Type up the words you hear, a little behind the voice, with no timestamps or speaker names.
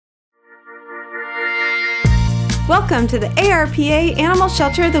Welcome to the ARPA Animal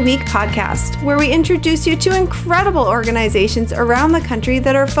Shelter of the Week podcast, where we introduce you to incredible organizations around the country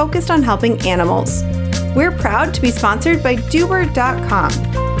that are focused on helping animals. We're proud to be sponsored by Doobert.com.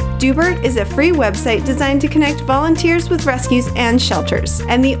 Doobert is a free website designed to connect volunteers with rescues and shelters,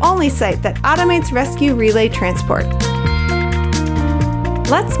 and the only site that automates rescue relay transport.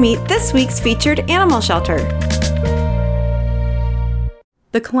 Let's meet this week's featured animal shelter.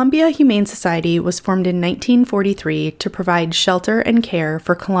 The Columbia Humane Society was formed in 1943 to provide shelter and care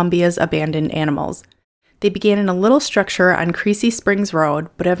for Columbia's abandoned animals. They began in a little structure on Creasy Springs Road,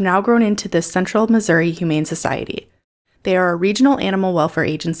 but have now grown into the Central Missouri Humane Society. They are a regional animal welfare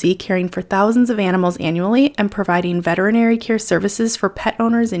agency caring for thousands of animals annually and providing veterinary care services for pet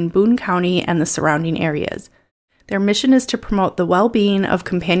owners in Boone County and the surrounding areas. Their mission is to promote the well-being of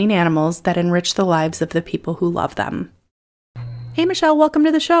companion animals that enrich the lives of the people who love them. Hey, Michelle, welcome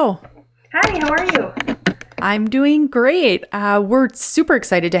to the show. Hi, how are you? I'm doing great. We're super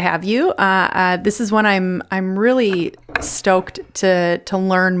excited to have you. This is one I'm really stoked to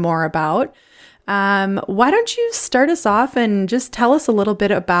learn more about. Why don't you start us off and just tell us a little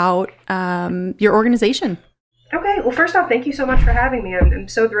bit about your organization? Okay, well, first off, thank you so much for having me. I'm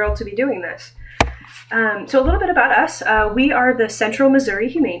so thrilled to be doing this. So a little bit about us. We are the Central Missouri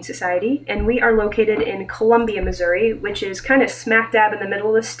Humane Society, and we are located in Columbia, Missouri, which is kind of smack dab in the middle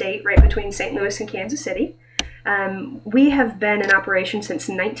of the state, right between St. Louis and Kansas City. We have been in operation since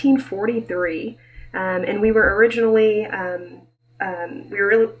 1943, and we were originally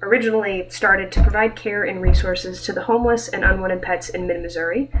started to provide care and resources to the homeless and unwanted pets in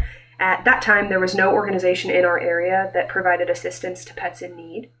mid-Missouri. At that time, there was no organization in our area that provided assistance to pets in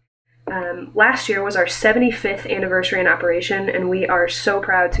need. Last year was our 75th anniversary in operation, and we are so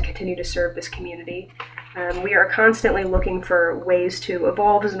proud to continue to serve this community. We are constantly looking for ways to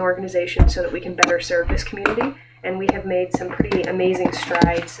evolve as an organization so that we can better serve this community, and we have made some pretty amazing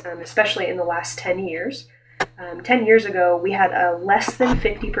strides, especially in the last 10 years. 10 years ago, we had a less than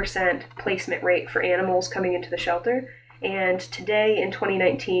 50% placement rate for animals coming into the shelter, and today in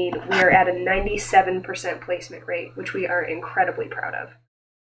 2019, we are at a 97% placement rate, which we are incredibly proud of.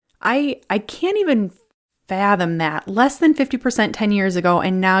 I can't even fathom that. Less than 50% 10 years ago,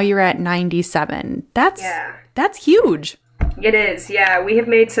 and now you're at 97. That's huge. It is, yeah. We have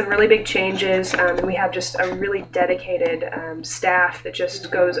made some really big changes, and we have just a really dedicated staff that just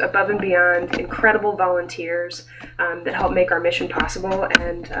goes above and beyond, incredible volunteers that help make our mission possible,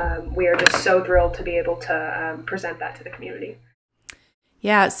 and we are just so thrilled to be able to present that to the community.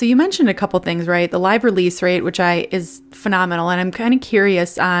 Yeah, so you mentioned a couple things, right? The live release rate, which is phenomenal, and I'm kind of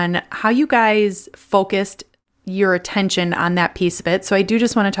curious on how you guys focused your attention on that piece of it. So I do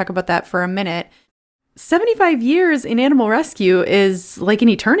just want to talk about that for a minute. 75 years in animal rescue is like an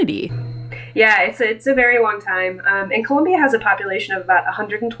eternity. Yeah, it's a very long time. And Columbia has a population of about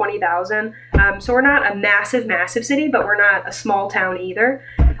 120,000. So we're not a massive city, but we're not a small town either.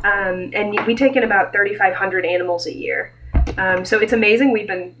 And we take in about 3,500 animals a year. So it's amazing.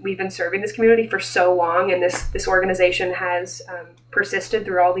 We've been serving this community for so long, and this organization has persisted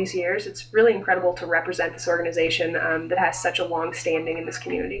through all these years. It's really incredible to represent this organization that has such a long standing in this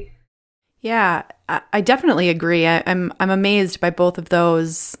community. Yeah, I definitely agree. I'm amazed by both of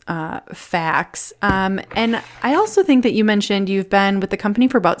those facts. And I also think that you mentioned you've been with the company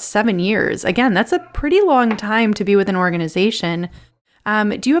for about 7 years. Again, that's a pretty long time to be with an organization.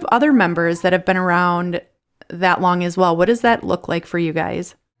 Do you have other members that have been around that long as well? What does that look like for you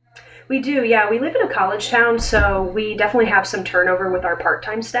guys? We do, yeah. We live in a college town, so we definitely have some turnover with our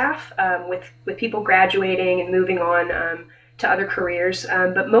part-time staff, with people graduating and moving on to other careers.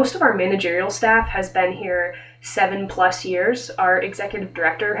 But most of our managerial staff has been here 7+ years. Our executive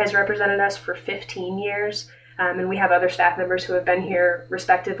director has represented us for 15 years, and we have other staff members who have been here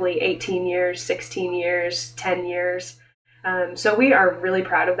respectively 18 years, 16 years, 10 years. So we are really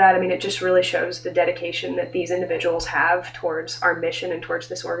proud of that. I mean, it just really shows the dedication that these individuals have towards our mission and towards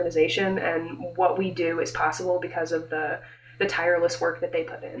this organization, and what we do is possible because of the tireless work that they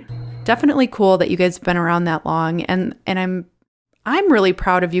put in. Definitely cool that you guys have been around that long, and I'm really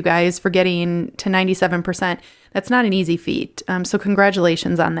proud of you guys for getting to 97%. That's not an easy feat. So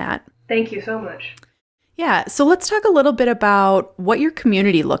congratulations on that. Thank you so much. Yeah, so let's talk a little bit about what your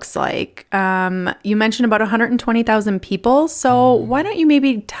community looks like. You mentioned about 120,000 people, so why don't you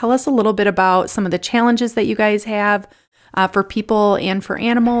maybe tell us a little bit about some of the challenges that you guys have for people and for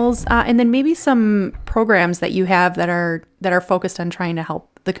animals, and then maybe some programs that you have that are focused on trying to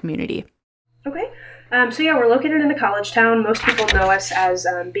help the community. Okay. So yeah, we're located in a college town. Most people know us as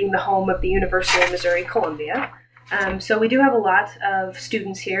being the home of the University of Missouri Columbia. So we do have a lot of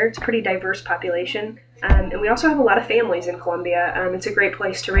students here. It's a pretty diverse population. And we also have a lot of families in Columbia. It's a great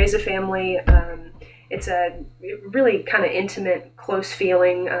place to raise a family. It's a really kind of intimate, close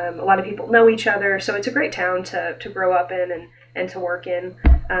feeling. A lot of people know each other, so it's a great town to grow up in and to work in.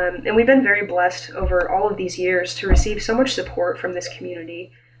 And we've been very blessed over all of these years to receive so much support from this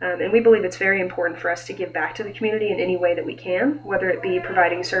community. And we believe it's very important for us to give back to the community in any way that we can, whether it be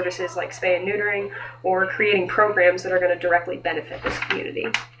providing services like spay and neutering or creating programs that are going to directly benefit this community.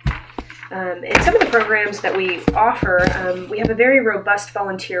 And some of the programs that we offer, we have a very robust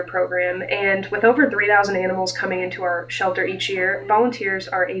volunteer program, and with over 3,000 animals coming into our shelter each year, volunteers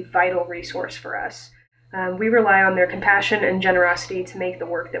are a vital resource for us. We rely on their compassion and generosity to make the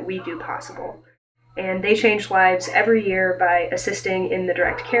work that we do possible. And they change lives every year by assisting in the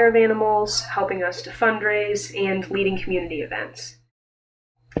direct care of animals, helping us to fundraise, and leading community events.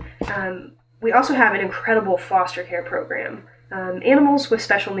 We also have an incredible foster care program. Animals with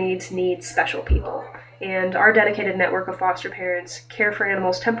special needs need special people, and our dedicated network of foster parents care for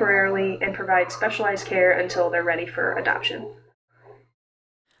animals temporarily and provide specialized care until they're ready for adoption.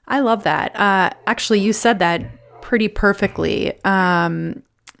 I love that. Actually, you said that pretty perfectly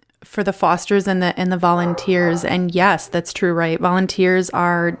for the fosters and the volunteers. And yes, that's true, right? Volunteers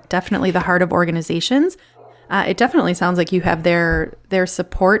are definitely the heart of organizations. It definitely sounds like you have their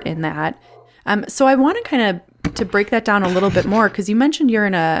support in that. So I want to kind of to break that down a little bit more, because you mentioned you're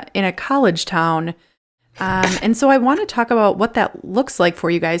in a college town. And so I want to talk about what that looks like for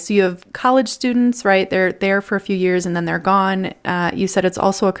you guys. So you have college students, right? They're there for a few years and then they're gone. You said it's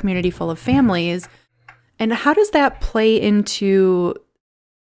also a community full of families. And how does that play into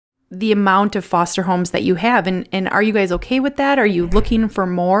the amount of foster homes that you have? And are you guys okay with that? Are you looking for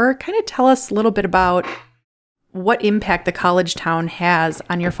more? Kind of tell us a little bit about what impact the college town has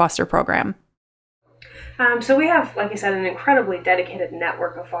on your foster program. So we have, like I said, an incredibly dedicated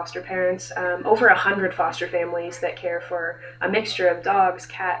network of foster parents, over 100 foster families that care for a mixture of dogs,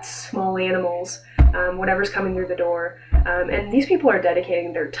 cats, small animals, whatever's coming through the door. And these people are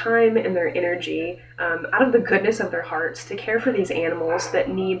dedicating their time and their energy out of the goodness of their hearts to care for these animals that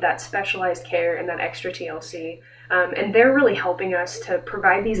need that specialized care and that extra TLC. And they're really helping us to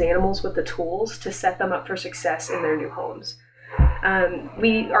provide these animals with the tools to set them up for success in their new homes.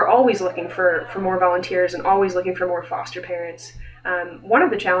 We are always looking for more volunteers and always looking for more foster parents. One of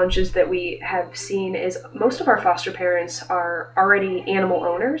the challenges that we have seen is most of our foster parents are already animal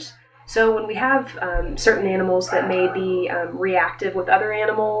owners. So when we have certain animals that may be reactive with other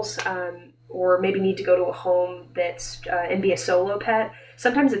animals or maybe need to go to a home and be a solo pet,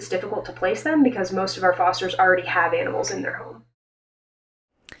 sometimes it's difficult to place them because most of our fosters already have animals in their home.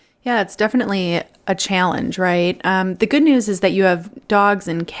 Yeah, it's definitely a challenge, right? The good news is that you have dogs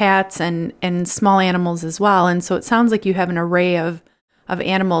and cats and small animals as well. And so it sounds like you have an array of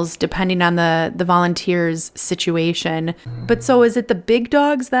animals depending on the volunteers' situation. But so is it the big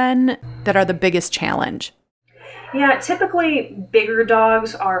dogs then that are the biggest challenge? Yeah, typically bigger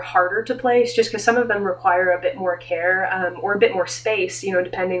dogs are harder to place just because some of them require a bit more care or a bit more space,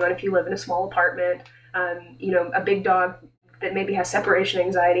 depending on if you live in a small apartment. A big dog that maybe has separation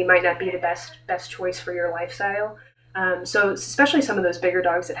anxiety might not be the best choice for your lifestyle. So especially some of those bigger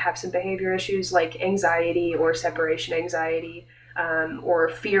dogs that have some behavior issues like anxiety or separation anxiety or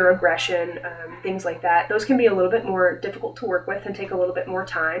fear aggression, things like that, those can be a little bit more difficult to work with and take a little bit more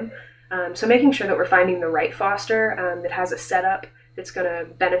time. So making sure that we're finding the right foster that has a setup that's going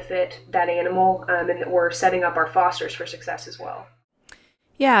to benefit that animal and that we're setting up our fosters for success as well.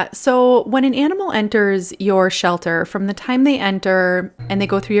 Yeah. So when an animal enters your shelter, from the time they enter and they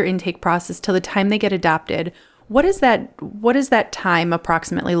go through your intake process till the time they get adopted, what does that time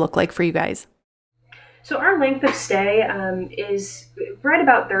approximately look like for you guys? So our length of stay is right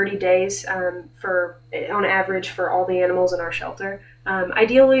about 30 days on average for all the animals in our shelter.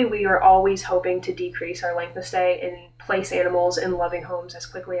 Ideally, we are always hoping to decrease our length of stay and place animals in loving homes as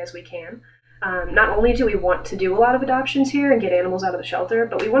quickly as we can. Not only do we want to do a lot of adoptions here and get animals out of the shelter,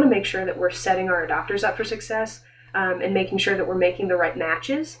 but we want to make sure that we're setting our adopters up for success and making sure that we're making the right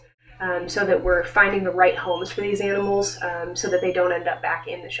matches so that we're finding the right homes for these animals so that they don't end up back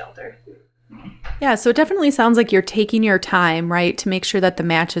in the shelter. Yeah, so it definitely sounds like you're taking your time, right, to make sure that the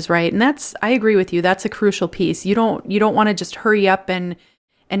match is right. And I agree with you, that's a crucial piece. You don't want to just hurry up and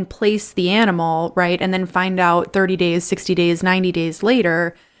place the animal, right, and then find out 30 days, 60 days, 90 days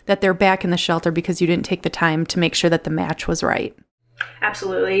later that they're back in the shelter because you didn't take the time to make sure that the match was right.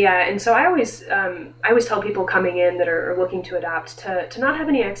 Absolutely, yeah. And so I always tell people coming in that are looking to adopt to not have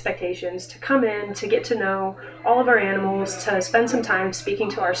any expectations, to come in, to get to know all of our animals, to spend some time speaking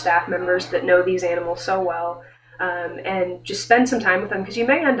to our staff members that know these animals so well, and just spend some time with them, because you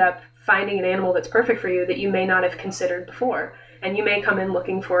may end up finding an animal that's perfect for you that you may not have considered before. And you may come in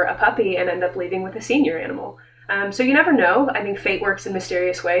looking for a puppy and end up leaving with a senior animal. So you never know. I think fate works in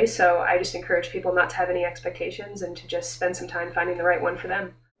mysterious ways. So I just encourage people not to have any expectations and to just spend some time finding the right one for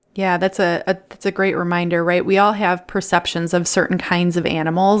them. Yeah, that's a great reminder, right? We all have perceptions of certain kinds of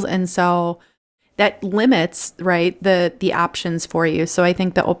animals, and so that limits, right, the options for you. So I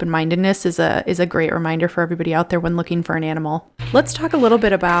think the open-mindedness is a great reminder for everybody out there when looking for an animal. Let's talk a little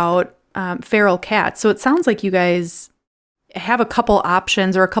bit about feral cats. So it sounds like you guys have a couple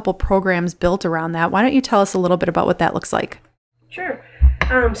options or a couple programs built around that. Why don't you tell us a little bit about what that looks like? Sure.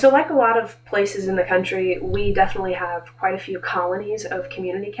 So like a lot of places in the country, we definitely have quite a few colonies of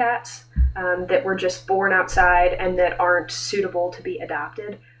community cats that were just born outside and that aren't suitable to be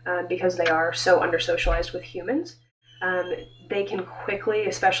adopted because they are so under-socialized with humans. They can quickly,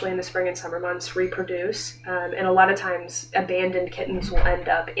 especially in the spring and summer months, reproduce. And a lot of times abandoned kittens will end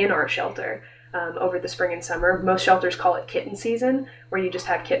up in our shelter over the spring and summer. Most shelters call it kitten season, where you just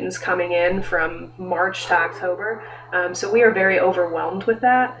have kittens coming in from March to October. So we are very overwhelmed with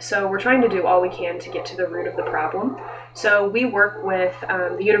that. So we're trying to do all we can to get to the root of the problem. So we work with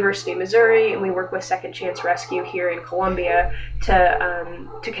the University of Missouri, and we work with Second Chance Rescue here in Columbia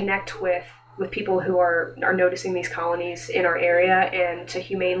to connect with people who are noticing these colonies in our area, and to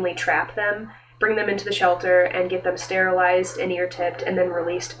humanely trap them, bring them into the shelter, and get them sterilized and ear-tipped and then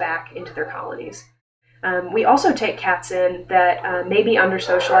released back into their colonies. We also take cats in that may be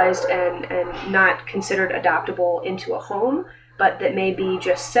under-socialized and not considered adoptable into a home, but that may be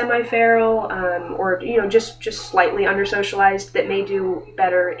just semi-feral or just slightly under-socialized, that may do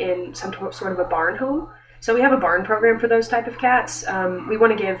better in some sort of a barn home. So we have a barn program for those type of cats. We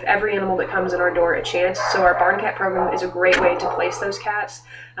want to give every animal that comes in our door a chance. So our barn cat program is a great way to place those cats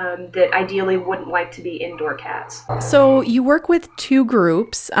that ideally wouldn't like to be indoor cats. So you work with two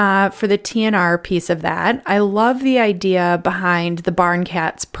groups for the TNR piece of that. I love the idea behind the Barn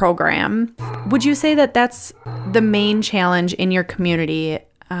Cats program. Would you say that that's the main challenge in your community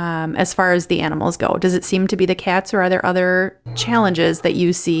as far as the animals go? Does it seem to be the cats, or are there other challenges that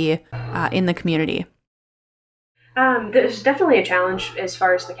you see in the community? There's definitely a challenge as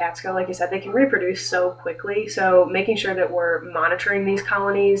far as the cats go. Like I said, they can reproduce so quickly. So making sure that we're monitoring these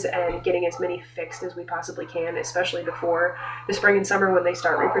colonies and getting as many fixed as we possibly can, especially before the spring and summer when they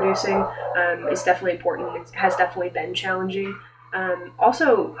start reproducing, is definitely important. It has definitely been challenging.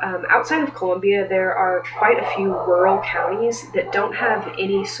 Also, outside of Columbia, there are quite a few rural counties that don't have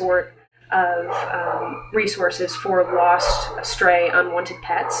any sort of resources for lost, stray, unwanted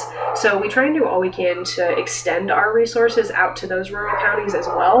pets. So we try and do all we can to extend our resources out to those rural counties as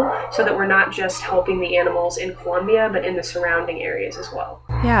well, so that we're not just helping the animals in Columbia, but in the surrounding areas as well.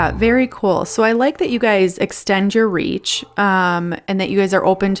 Yeah, very cool. So I like that you guys extend your reach and that you guys are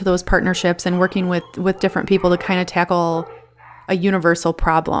open to those partnerships and working with different people to kind of tackle a universal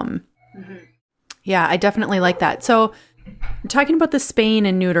problem. Mm-hmm. Yeah, I definitely like that. So talking about the spaying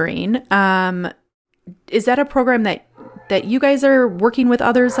and neutering, is that a program that you guys are working with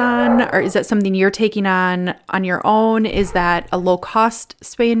others on, or is that something you're taking on your own? Is that a low-cost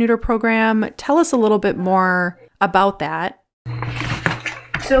spay and neuter program? Tell us a little bit more about that.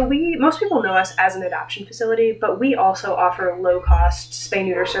 So most people know us as an adoption facility, but we also offer low-cost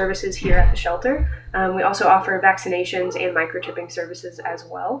spay-neuter services here at the shelter. We also offer vaccinations and microchipping services as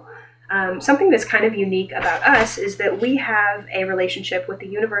well. Something that's kind of unique about us is that we have a relationship with the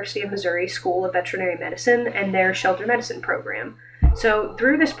University of Missouri School of Veterinary Medicine and their shelter medicine program. So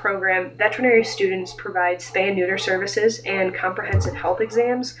through this program, veterinary students provide spay and neuter services and comprehensive health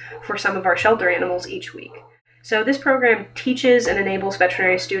exams for some of our shelter animals each week. So this program teaches and enables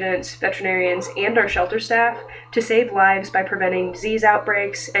veterinary students, veterinarians, and our shelter staff to save lives by preventing disease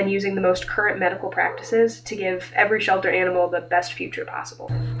outbreaks and using the most current medical practices to give every shelter animal the best future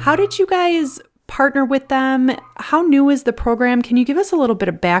possible. How did you guys partner with them? How new is the program? Can you give us a little bit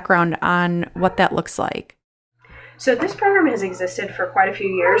of background on what that looks like? So this program has existed for quite a few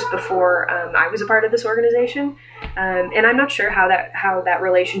years before I was a part of this organization, and I'm not sure how that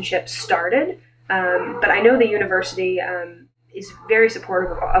relationship started. But I know the university is very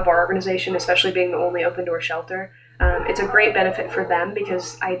supportive of our organization, especially being the only open door shelter. It's a great benefit for them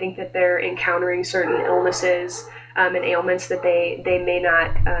because I think that they're encountering certain illnesses and ailments that they may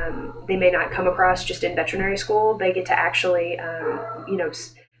not come across just in veterinary school. They get to actually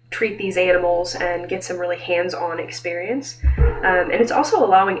treat these animals and get some really hands-on experience. And it's also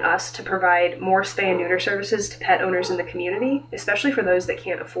allowing us to provide more spay and neuter services to pet owners in the community, especially for those that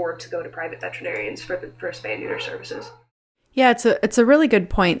can't afford to go to private veterinarians for spay and neuter services. Yeah, it's a really good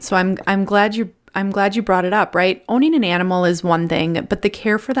point. So I'm glad you I'm glad you brought it up, right? Owning an animal is one thing, but the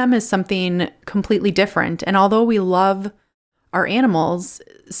care for them is something completely different. And although we love our animals,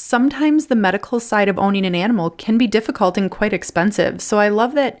 sometimes the medical side of owning an animal can be difficult and quite expensive. So I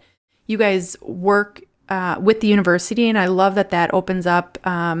love that you guys work with the university, and I love that that opens up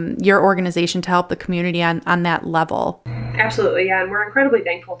your organization to help the community on that level. Absolutely, yeah, and we're incredibly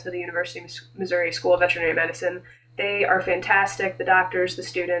thankful to the University of Missouri School of Veterinary Medicine. They are fantastic, the doctors, the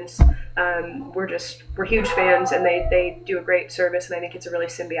students. We're huge fans, and they do a great service, and I think it's a really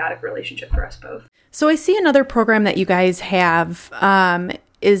symbiotic relationship for us both. So I see another program that you guys have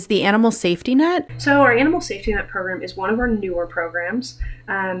is the Animal Safety Net. So our Animal Safety Net program is one of our newer programs.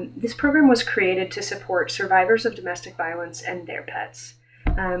 This program was created to support survivors of domestic violence and their pets.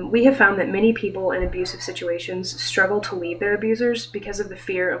 We have found that many people in abusive situations struggle to leave their abusers because of the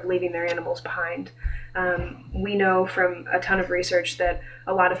fear of leaving their animals behind. We know from a ton of research that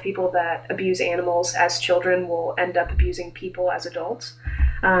a lot of people that abuse animals as children will end up abusing people as adults.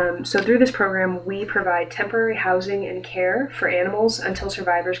 So through this program, we provide temporary housing and care for animals until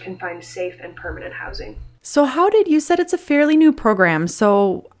survivors can find safe and permanent housing. So you said it's a fairly new program.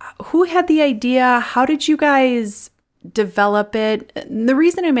 So who had the idea? How did you guys develop it? The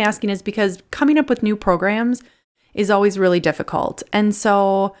reason I'm asking is because coming up with new programs is always really difficult. And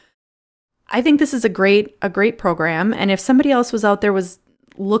so I think this is a great program. And if somebody else was out there was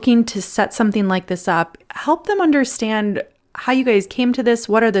looking to set something like this up, help them understand how you guys came to this.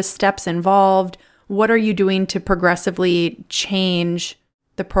 What are the steps involved? What are you doing to progressively change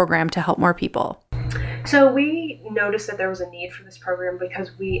the program to help more people? So we noticed that there was a need for this program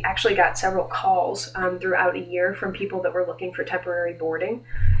because we actually got several calls throughout a year from people that were looking for temporary boarding.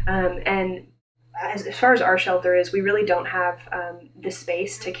 And as far as our shelter is, we really don't have the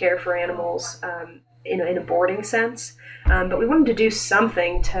space to care for animals in a boarding sense. But we wanted to do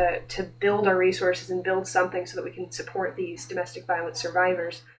something to build our resources and build something so that we can support these domestic violence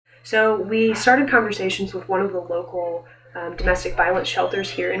survivors. So we started conversations with one of the local domestic violence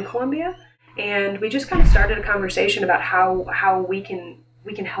shelters here in Columbia. And we just kind of started a conversation about how we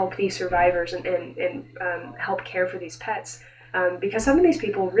can help these survivors and help care for these pets. Because some of these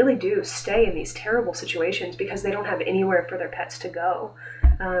people really do stay in these terrible situations because they don't have anywhere for their pets to go.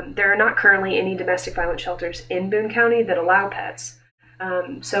 There are not currently any domestic violence shelters in Boone County that allow pets.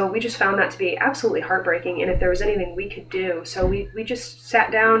 So we just found that to be absolutely heartbreaking, and if there was anything we could do. So we just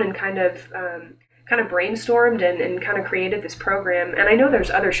sat down and kind of brainstormed and kind of created this program. And I know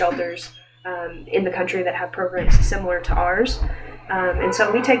there's other shelters in the country that have programs similar to ours. And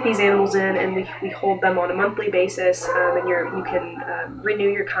so we take these animals in and we hold them on a monthly basis, and you can renew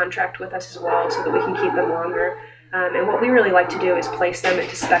your contract with us as well so that we can keep them longer. And what we really like to do is place them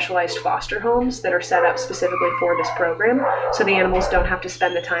into specialized foster homes that are set up specifically for this program, so the animals don't have to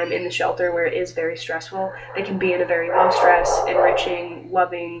spend the time in the shelter where it is very stressful. They can be in a very low-stress, enriching,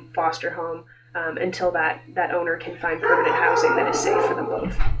 loving foster home until that owner can find permanent housing that is safe for them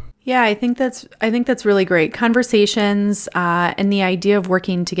both. Yeah, I think that's really great. Conversations and the idea of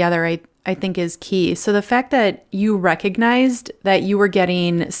working together, I think is key. So the fact that you recognized that you were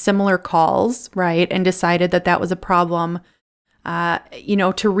getting similar calls, right, and decided that was a problem,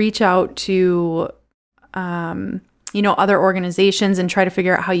 to reach out to, other organizations and try to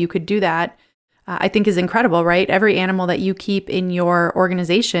figure out how you could do that, I think is incredible, right? Every animal that you keep in your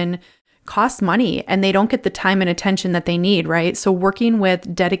organization costs money and they don't get the time and attention that they need, right? So working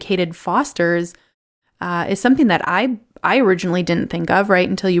with dedicated fosters is something that I originally didn't think of, right,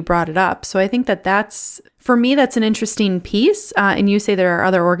 until you brought it up. So I think that's an interesting piece. And you say there are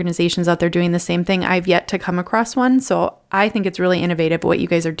other organizations out there doing the same thing. I've yet to come across one. So I think it's really innovative what you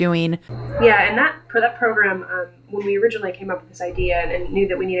guys are doing. Yeah, and for that program, when we originally came up with this idea and knew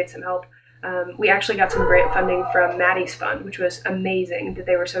that we needed some help, we actually got some grant funding from Maddie's Fund, which was amazing that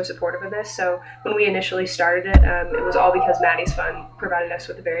they were so supportive of this. So when we initially started it, it was all because Maddie's Fund provided us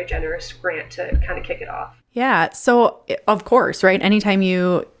with a very generous grant to kind of kick it off. Yeah. So of course, right, anytime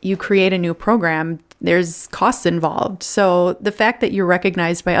you create a new program, there's costs involved. So the fact that you're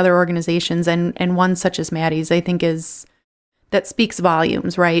recognized by other organizations and one such as Maddie's, I think that speaks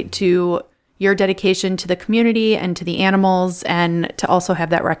volumes, right, to your dedication to the community and to the animals, and to also have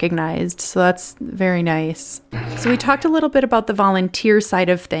that recognized. So that's very nice. So we talked a little bit about the volunteer side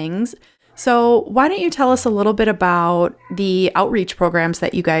of things. So why don't you tell us a little bit about the outreach programs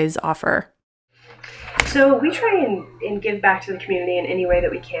that you guys offer? So we try and give back to the community in any way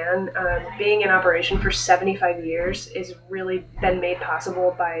that we can. Being in operation for 75 years is really been made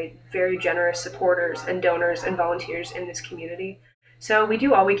possible by very generous supporters and donors and volunteers in this community. So we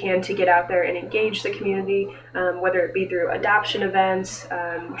do all we can to get out there and engage the community, whether it be through adoption events,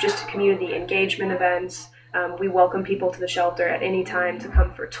 just community engagement events. We welcome people to the shelter at any time to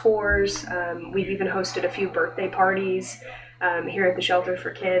come for tours. We've even hosted a few birthday parties here at the shelter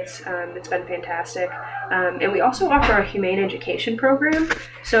for kids. It's been fantastic. And we also offer a humane education program.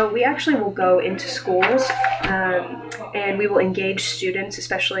 So we actually will go into schools and we will engage students,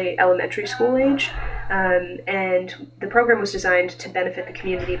 especially elementary school age. And the program was designed to benefit the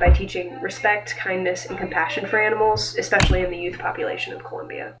community by teaching respect, kindness, and compassion for animals, especially in the youth population of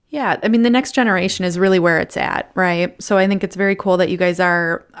Columbia. Yeah, I mean, the next generation is really where it's at, right? So I think it's very cool that you guys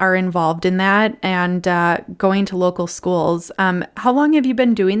are involved in that and going to local schools. How long have you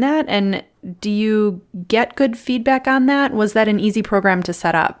been doing that? And do you get good feedback on that? Was that an easy program to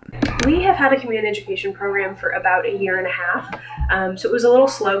set up? We have had a community education program for about a year and a half. So it was a little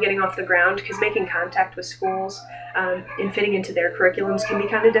slow getting off the ground because making contact with schools and fitting into their curriculums can be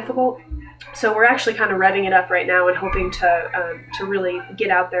kind of difficult. So we're actually kind of revving it up right now and hoping to really get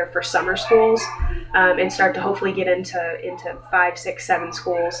out there for summer schools and start to hopefully get into 5, 6, 7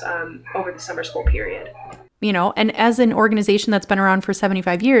 schools over the summer school period. You know, and as an organization that's been around for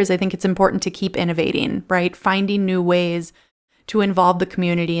 75 years, I think it's important to keep innovating, right? Finding new ways to involve the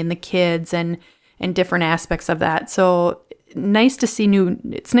community and the kids and different aspects of that. So it's nice to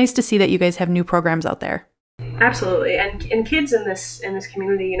see that you guys have new programs out there. Absolutely. And kids in this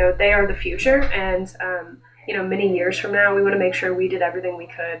community, you know, they are the future. And, you know, many years from now, we want to make sure we did everything we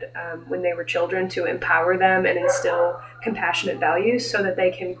could when they were children to empower them and instill compassionate values so that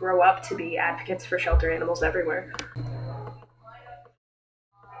they can grow up to be advocates for shelter animals everywhere.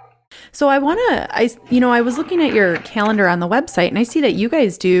 So I was looking at your calendar on the website and I see that you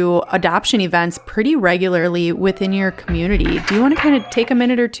guys do adoption events pretty regularly within your community. Do you want to kind of take a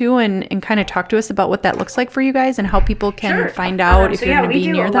minute or two and kind of talk to us about what that looks like for you guys and how people can find out if you're going to be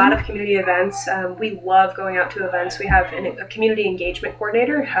near them? We do a lot of community events. We love going out to events. We have a community engagement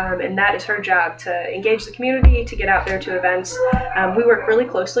coordinator, and that is her job to engage the community, to get out there to events. We work really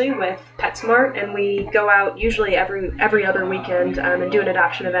closely with PetSmart, and we go out usually every other weekend and do an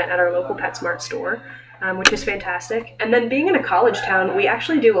adoption event at our local PetSmart store, which is fantastic. And then being in a college town, we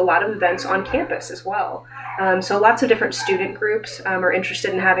actually do a lot of events on campus as well. So lots of different student groups are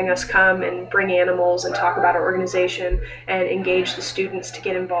interested in having us come and bring animals and talk about our organization and engage the students to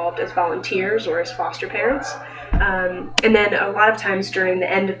get involved as volunteers or as foster parents. And then a lot of times during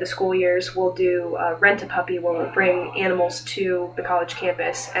the end of the school years, we'll do Rent a Puppy, where we'll bring animals to the college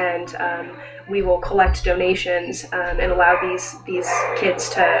campus and we will collect donations and allow these kids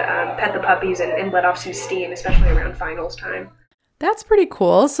to pet the puppies and let off some steam, especially around finals time. That's pretty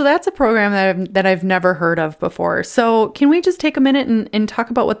cool. So that's a program that I've never heard of before. So can we just take a minute and talk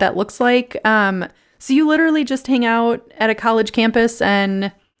about what that looks like? So you literally just hang out at a college campus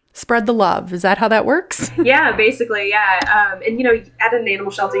and spread the love. Is that how that works? Yeah, basically, yeah. And, you know, at an animal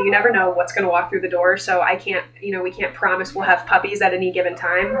shelter, you never know what's going to walk through the door. So we can't promise we'll have puppies at any given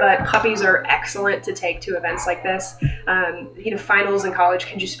time, but puppies are excellent to take to events like this. Finals in college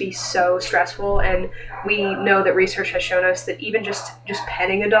can just be so stressful. And we know that research has shown us that even just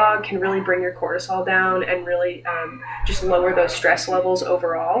petting a dog can really bring your cortisol down and really just lower those stress levels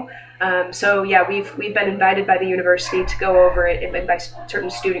overall. We've been invited by the university to go over it and by certain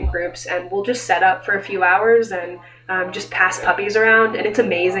student groups, and we'll just set up for a few hours and just pass puppies around, and it's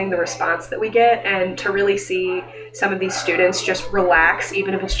amazing the response that we get, and to really see some of these students just relax,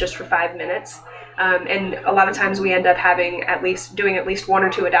 even if it's just for 5 minutes. And a lot of times we end up doing at least 1 or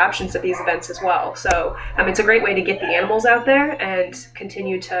 2 adoptions at these events as well. So it's a great way to get the animals out there and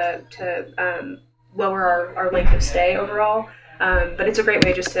continue to lower our length of stay overall. But it's a great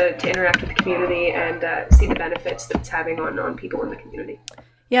way just to interact with the community and see the benefits that it's having on people in the community.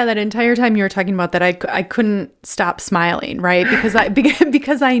 Yeah, that entire time you were talking about that, I couldn't stop smiling, right?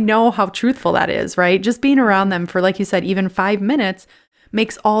 Because I know how truthful that is, right? Just being around them for, like you said, even 5 minutes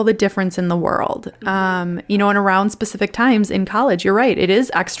makes all the difference in the world. And around specific times in college, you're right,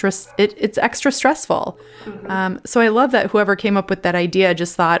 it's extra stressful. Mm-hmm. So I love that whoever came up with that idea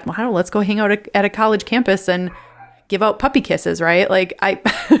just thought, wow, let's go hang out at a college campus and give out puppy kisses, right?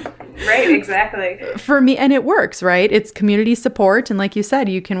 Right, exactly. For me, and it works, right? It's community support. And like you said,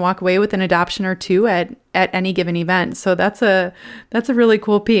 you can walk away with an adoption or 2 at any given event. So that's a really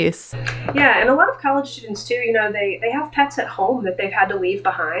cool piece. Yeah, and a lot of college students too, they have pets at home that they've had to leave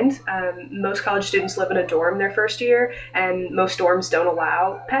behind. Most college students live in a dorm their first year, and most dorms don't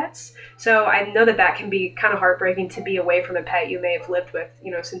allow pets. So I know that can be kind of heartbreaking to be away from a pet you may have lived with,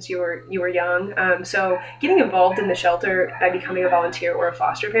 since you were young. So getting involved in the shelter by becoming a volunteer or a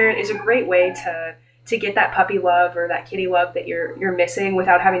foster parent is a great way to to get that puppy love or that kitty love that you're missing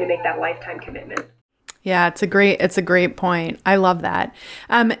without having to make that lifetime commitment. Yeah, it's a great point. I love that.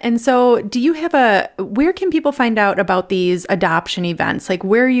 And so do you have where can people find out about these adoption events? Like,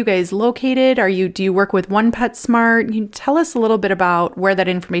 where are you guys located? Do you work with One Pet Smart? Can you tell us a little bit about where that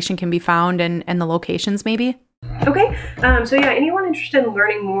information can be found and the locations maybe? Okay, so yeah, anyone interested in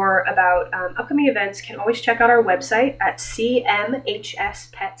learning more about upcoming events can always check out our website at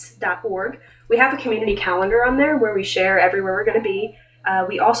cmhspets.org. We have a community calendar on there where we share everywhere we're going to be.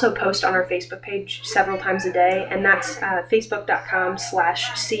 We also post on our Facebook page several times a day, and that's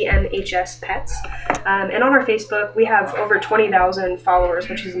facebook.com/cmhspets. And on our Facebook, we have over 20,000 followers,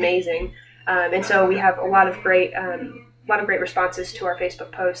 which is amazing. And so we have a lot of great responses to our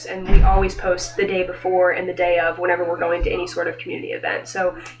Facebook posts, and we always post the day before and the day of whenever we're going to any sort of community event.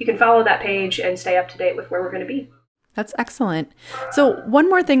 So you can follow that page and stay up to date with where we're going to be. That's excellent. So one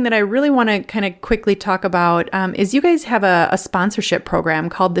more thing that I really want to kind of quickly talk about is you guys have a sponsorship program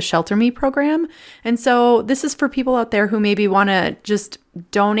called the Shelter Me program. And so this is for people out there who maybe want to just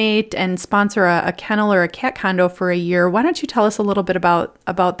donate and sponsor a kennel or a cat condo for a year. Why don't you tell us a little bit about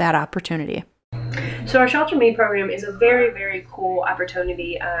that opportunity? So our Shelter Me program is a very, very cool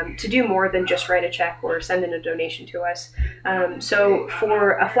opportunity to do more than just write a check or send in a donation to us. So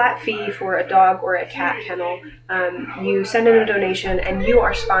for a flat fee for a dog or a cat kennel, you send in a donation and you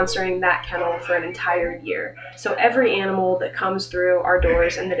are sponsoring that kennel for an entire year. So every animal that comes through our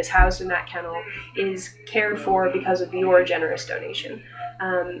doors and that is housed in that kennel is cared for because of your generous donation.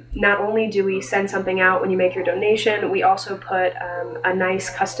 Not only do we send something out when you make your donation, we also put a nice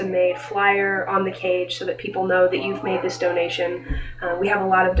custom-made flyer on the cage so that people know that you've made this donation. We have a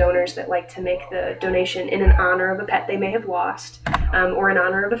lot of donors that like to make the donation in an honor of a pet they may have lost or in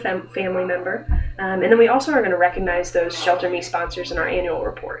honor of a family member. And then we also are going to recognize those Shelter Me sponsors in our annual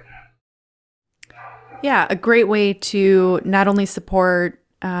report. Yeah, a great way to not only support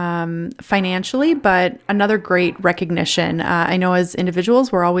financially, but another great recognition. I know as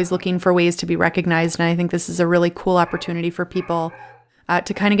individuals, we're always looking for ways to be recognized, and I think this is a really cool opportunity for people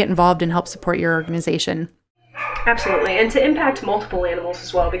to kind of get involved and help support your organization. Absolutely, and to impact multiple animals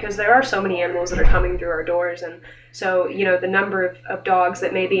as well, because there are so many animals that are coming through our doors, and so, the number of dogs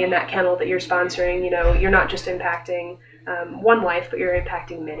that may be in that kennel that you're sponsoring, you're not just impacting one life, but you're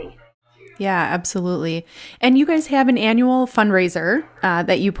impacting many. Yeah, absolutely. And you guys have an annual fundraiser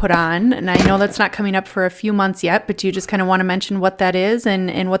that you put on, and I know that's not coming up for a few months yet, but do you just kind of want to mention what that is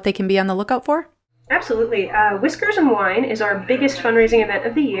and what they can be on the lookout for? Absolutely. Whiskers and Wine is our biggest fundraising event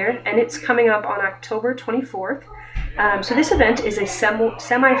of the year, and it's coming up on October 24th. So this event is a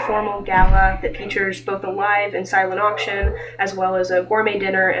semi-formal gala that features both a live and silent auction, as well as a gourmet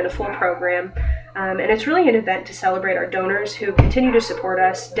dinner and a full program. And it's really an event to celebrate our donors who continue to support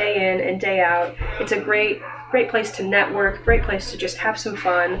us day in and day out. It's a great place to network, great place to just have some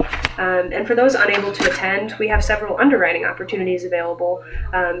fun. And for those unable to attend, we have several underwriting opportunities available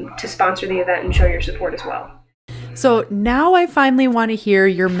to sponsor the event and show your support as well. So now I finally want to hear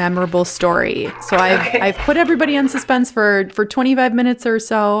your memorable story. So I've put everybody on suspense for 25 minutes or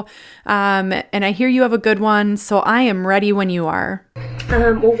so, and I hear you have a good one, so I am ready when you are.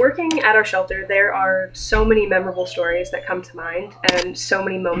 Well, working at our shelter, there are so many memorable stories that come to mind and so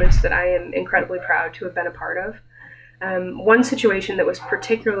many moments that I am incredibly proud to have been a part of. One situation that was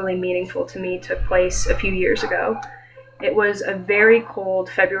particularly meaningful to me took place a few years ago. It was a very cold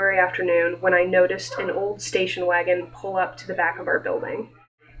February afternoon when I noticed an old station wagon pull up to the back of our building.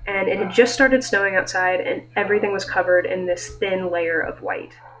 And it had just started snowing outside, and everything was covered in this thin layer of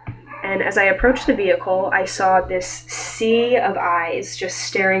white. And as I approached the vehicle, I saw this sea of eyes just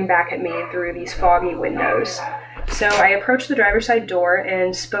staring back at me through these foggy windows. So I approached the driver's side door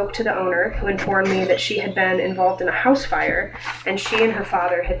and spoke to the owner, who informed me that she had been involved in a house fire, and she and her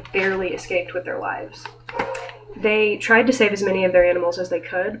father had barely escaped with their lives. They tried to save as many of their animals as they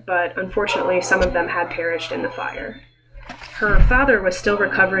could, but unfortunately some of them had perished in the fire. Her father was still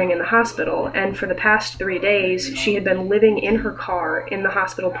recovering in the hospital, and for the past 3 days, she had been living in her car in the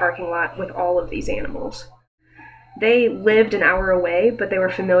hospital parking lot with all of these animals. They lived an hour away, but they were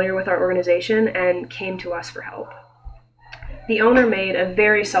familiar with our organization and came to us for help. The owner made a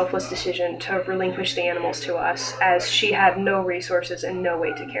very selfless decision to relinquish the animals to us, as she had no resources and no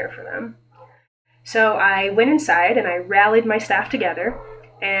way to care for them. So I went inside and I rallied my staff together,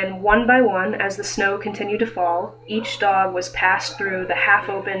 and one by one, as the snow continued to fall, each dog was passed through the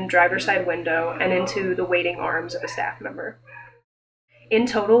half-open driver's side window and into the waiting arms of a staff member. In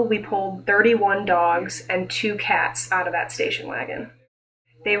total, we pulled 31 dogs and 2 cats out of that station wagon.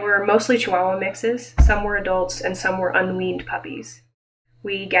 They were mostly Chihuahua mixes, some were adults, and some were unweaned puppies.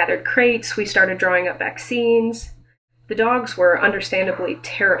 We gathered crates, we started drawing up vaccines. The dogs were understandably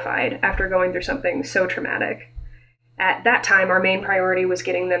terrified after going through something so traumatic. At that time, our main priority was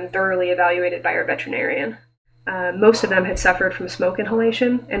getting them thoroughly evaluated by our veterinarian. Most of them had suffered from smoke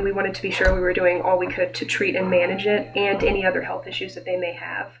inhalation, and we wanted to be sure we were doing all we could to treat and manage it and any other health issues that they may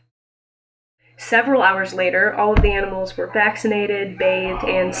have. Several hours later, all of the animals were vaccinated, bathed,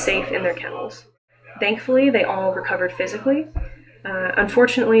 and safe in their kennels. Thankfully, they all recovered physically.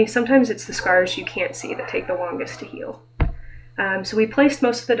 Unfortunately, sometimes it's the scars you can't see that take the longest to heal. So we placed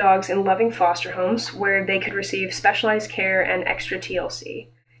most of the dogs in loving foster homes where they could receive specialized care and extra TLC.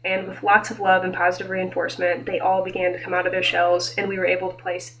 And with lots of love and positive reinforcement, they all began to come out of their shells, and we were able to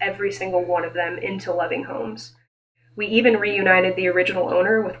place every single one of them into loving homes. We even reunited the original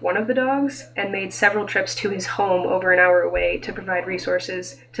owner with one of the dogs and made several trips to his home over an hour away to provide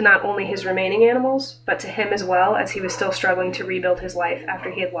resources to not only his remaining animals, but to him as well, as he was still struggling to rebuild his life after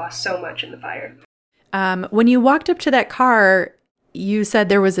he had lost so much in the fire. When you walked up to that car, you said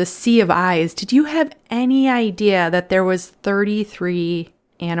there was a sea of eyes. Did you have any idea that there was 33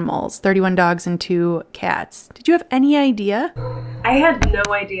 animals, 31 dogs and 2 cats? Did you have any idea? I had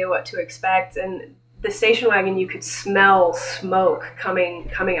no idea what to expect, and the station wagon, you could smell smoke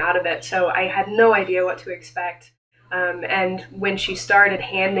coming out of it, so I had no idea what to expect. And when she started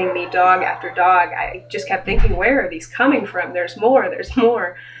handing me dog after dog, I just kept thinking, where are these coming from? There's more.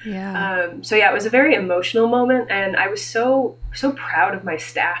 Yeah. So yeah, it was a very emotional moment, and I was so proud of my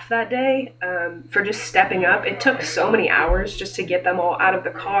staff that day for just stepping up. It took so many hours just to get them all out of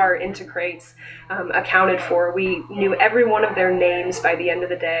the car into crates, accounted for. We knew every one of their names by the end of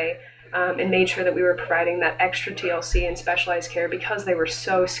the day. And made sure that we were providing that extra TLC and specialized care because they were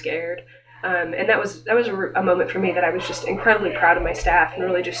so scared. And that was a moment for me that I was just incredibly proud of my staff and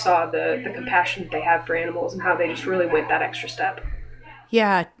really just saw the compassion that they have for animals and how they just really went that extra step.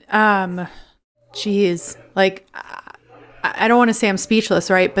 Yeah. Geez. Like, I don't want to say I'm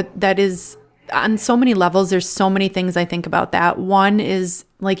speechless, right? But that is, on so many levels, there's so many things I think about that. One is,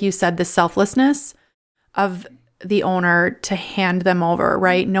 like you said, the selflessness of the owner to hand them over,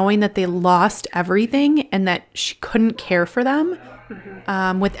 right? Knowing that they lost everything and that she couldn't care for them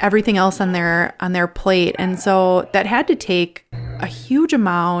with everything else on their plate. And so that had to take a huge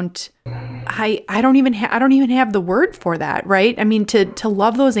amount. I don't even have the word for that, right? I mean, to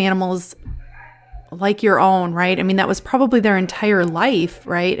love those animals like your own, right? I mean, that was probably their entire life,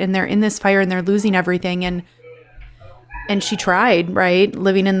 right? And they're in this fire and they're losing everything. And she tried, right?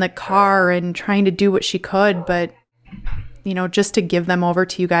 Living in the car and trying to do what she could, but, you know, just to give them over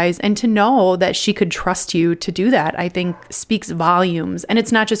to you guys and to know that she could trust you to do that, I think speaks volumes. And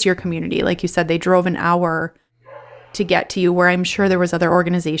it's not just your community. Like you said, they drove an hour to get to you, where I'm sure there was other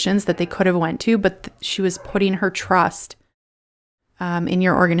organizations that they could have went to, but she was putting her trust in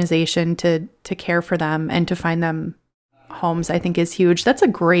your organization to care for them and to find them homes, I think is huge. That's a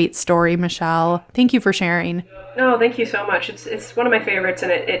great story, Michelle. Thank you for sharing. No, thank you so much. It's one of my favorites,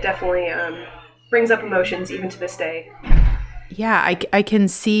 and it definitely brings up emotions even to this day. Yeah, I can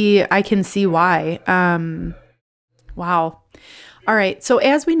see why. Wow. All right. So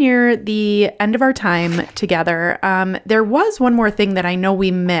as we near the end of our time together, there was one more thing that I know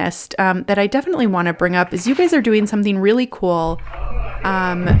we missed that I definitely want to bring up is you guys are doing something really cool,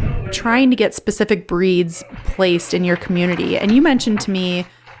 trying to get specific breeds placed in your community. And you mentioned to me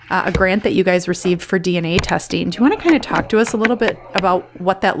a grant that you guys received for DNA testing. Do you want to kind of talk to us a little bit about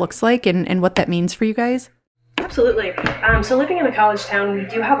what that looks like and what that means for you guys? Absolutely. So living in a college town, we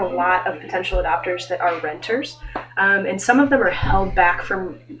do have a lot of potential adopters that are renters, and some of them are held back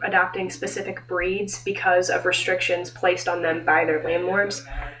from adopting specific breeds because of restrictions placed on them by their landlords.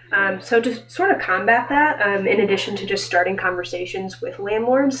 So to sort of combat that, in addition to just starting conversations with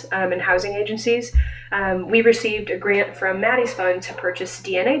landlords and housing agencies, we received a grant from Maddie's Fund to purchase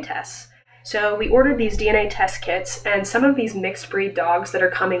DNA tests. So we ordered these DNA test kits, and some of these mixed breed dogs that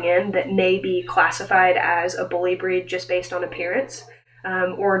are coming in that may be classified as a bully breed just based on appearance,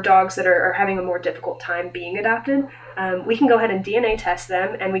 or dogs that are having a more difficult time being adopted, we can go ahead and DNA test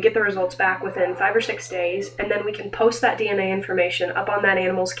them, and we get the results back within 5 or 6 days, and then we can post that DNA information up on that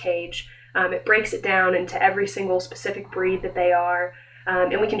animal's cage. It breaks it down into every single specific breed that they are,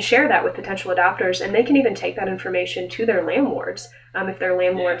 and we can share that with potential adopters, and they can even take that information to their landlords if their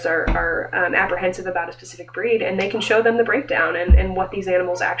landlords are apprehensive about a specific breed, and they can show them the breakdown and what these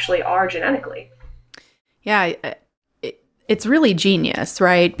animals actually are genetically. Yeah, it's really genius,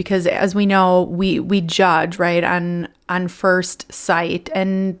 right? Because as we know, we judge, right, on first sight,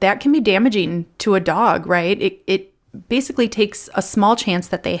 and that can be damaging to a dog, right? It basically takes a small chance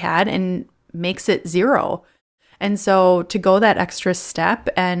that they had and makes it zero. And so to go that extra step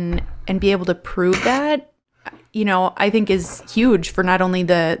and be able to prove that, I think is huge for not only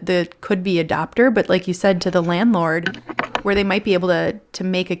the could-be adopter, but like you said, to the landlord, where they might be able to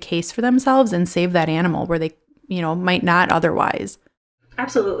make a case for themselves and save that animal where they, might not otherwise.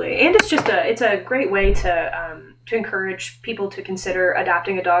 Absolutely. And it's a great way to encourage people to consider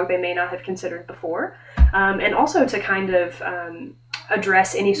adopting a dog they may not have considered before. And also to kind of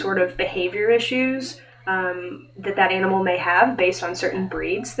address any sort of behavior issues that animal may have based on certain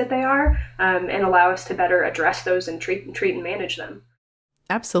breeds that they are, and allow us to better address those and treat and manage them.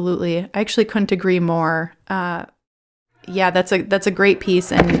 Absolutely. I actually couldn't agree more. Yeah, that's a great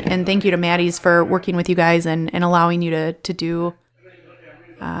piece. And thank you to Maddie's for working with you guys and allowing you to do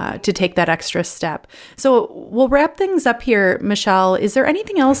to take that extra step. So we'll wrap things up here. Michelle, is there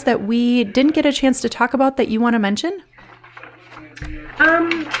anything else that we didn't get a chance to talk about that you want to mention?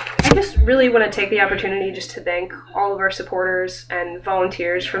 I just really want to take the opportunity just to thank all of our supporters and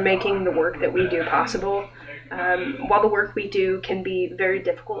volunteers for making the work that we do possible. While the work we do can be very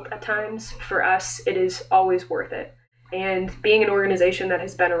difficult at times, for us, it is always worth it. And being an organization that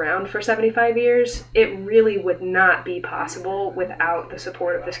has been around for 75 years, it really would not be possible without the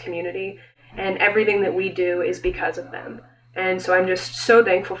support of this community. And everything that we do is because of them. And so I'm just so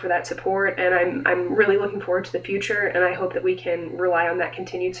thankful for that support, and I'm really looking forward to the future, and I hope that we can rely on that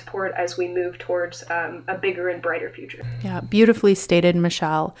continued support as we move towards a bigger and brighter future. Yeah, beautifully stated,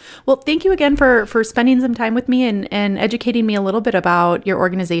 Michelle. Well, thank you again for spending some time with me and educating me a little bit about your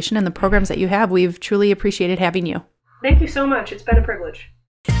organization and the programs that you have. We've truly appreciated having you. Thank you so much. It's been a privilege.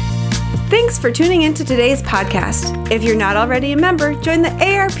 Thanks for tuning into today's podcast. If you're not already a member, join the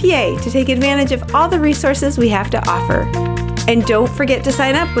ARPA to take advantage of all the resources we have to offer. And don't forget to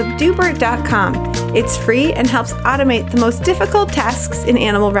sign up with doobert.com. It's free and helps automate the most difficult tasks in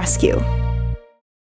animal rescue.